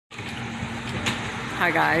Hi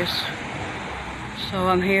guys. So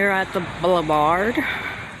I'm here at the Boulevard.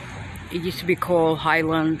 It used to be called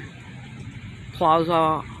Hyland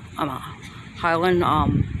Plaza, Hyland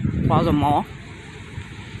Plaza Mall.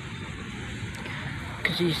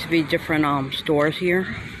 Because there used to be different stores here.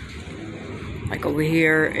 Like over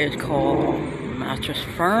here is called Mattress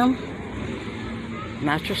Firm,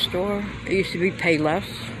 Mattress Store. It used to be Payless.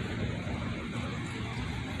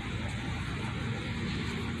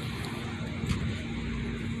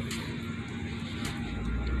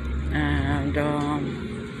 And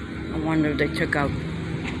I wonder if they took out.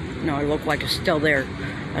 No, it looked like it's still there.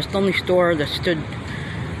 That's the only store that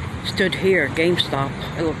stood here. GameStop,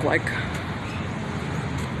 it looked like.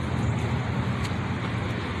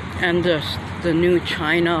 And the new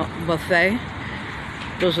China buffet.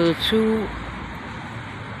 Those are the two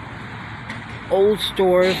old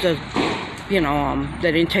stores that,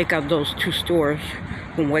 they didn't take out those two stores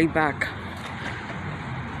from way back.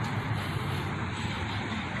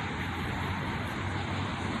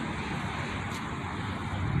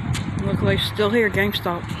 Look like still here,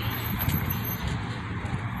 GameStop.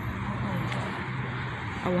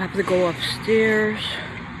 I will have to go upstairs.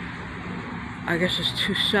 I guess it's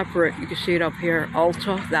two separate. You can see it up here,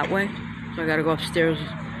 Ulta, that way. So I gotta go upstairs,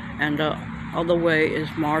 and the other way is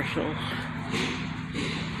Marshall's.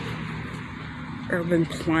 Urban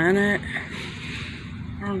Planet.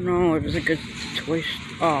 I don't know, it was a good toy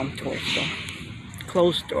store.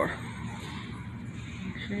 Clothes store.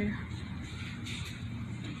 You see?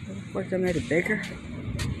 Looks like they made it bigger.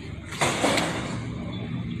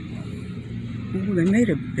 Ooh, they made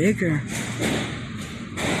it bigger.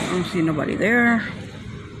 I don't see nobody there.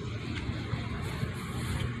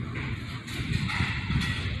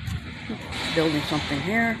 Building something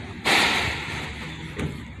here.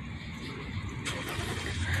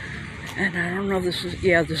 And I don't know if this is,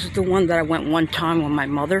 yeah, this is the one that I went one time with my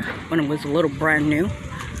mother when it was a little brand new.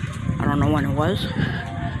 I don't know when it was.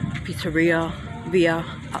 Pizzeria Via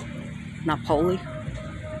Napoli.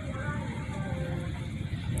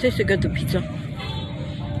 Tasted good, the pizza.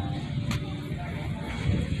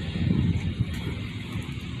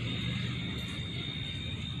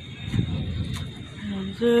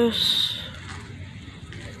 And this,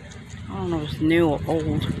 I don't know if it's new or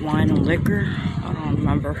old wine and liquor. I don't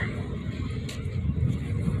remember.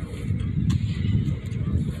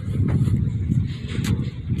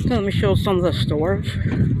 So let me show some of the stores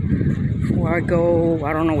before I go.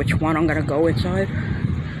 I don't know which one I'm gonna go inside.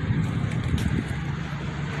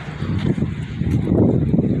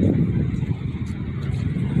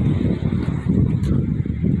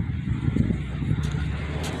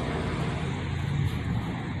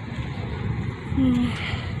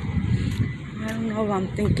 I don't know if I'm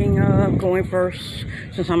thinking of going first.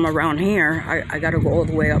 Since I'm around here, I gotta go all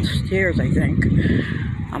the way upstairs, I think.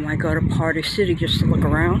 I might go to Party City just to look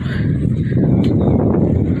around.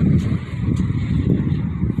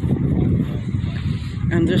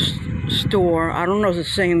 And this store, I don't know if it's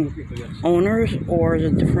the same owners or is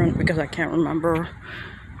it different, because I can't remember.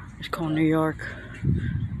 It's called New York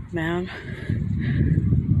Man.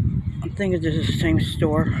 I'm thinking this is the same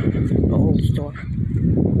store, the old store.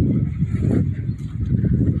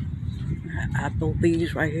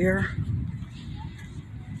 Applebee's right here.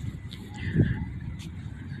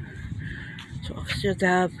 So upstairs they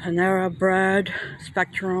have Panera Bread,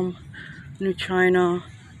 Spectrum, New China,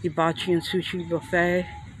 Hibachi and Sushi Buffet,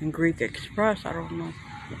 and Greek Express. I don't know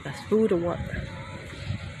if that's food or what.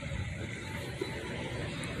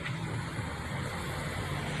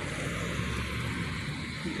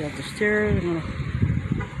 You got the stairs. I'm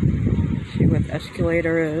gonna see what the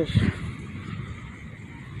escalator is.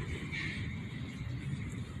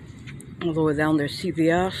 All the way down there's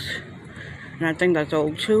CVS, and I think that's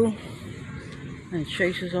old too. And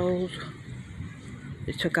Chase is old.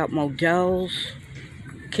 They took out Models,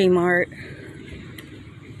 Kmart.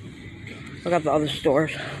 Look at the other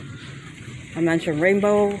stores. I mentioned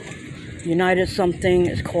Rainbow, United something.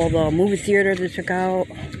 It's called the movie theater they took out.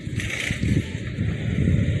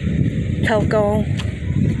 Telco.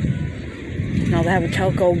 Now they have a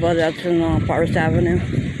Telco, but that's in Forest Avenue,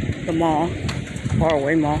 the mall,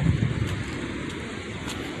 Faraway Mall.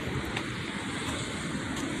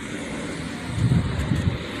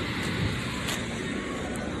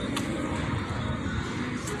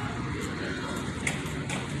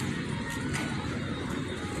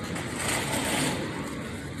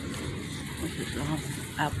 This is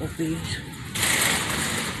Applebee's.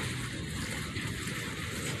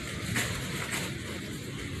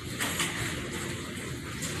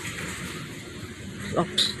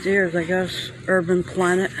 Upstairs, I guess, Urban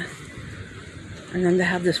Planet. And then they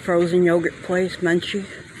have this frozen yogurt place, Menchie.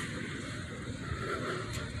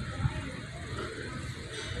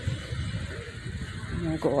 I'm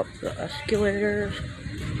gonna go up the escalators.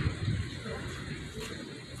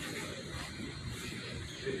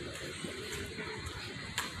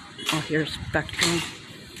 Oh, here's Spectrum.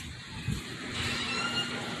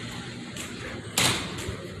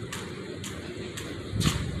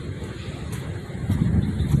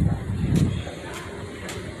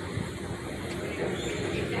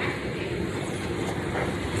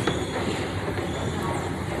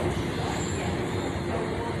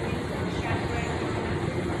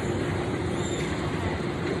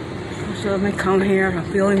 So let me come here. I'm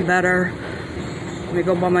feeling better. Let me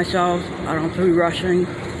go by myself. I don't have to be rushing.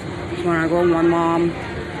 Just when I go with my mom,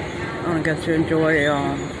 I want to get to enjoy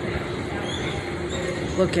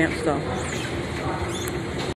looking at stuff.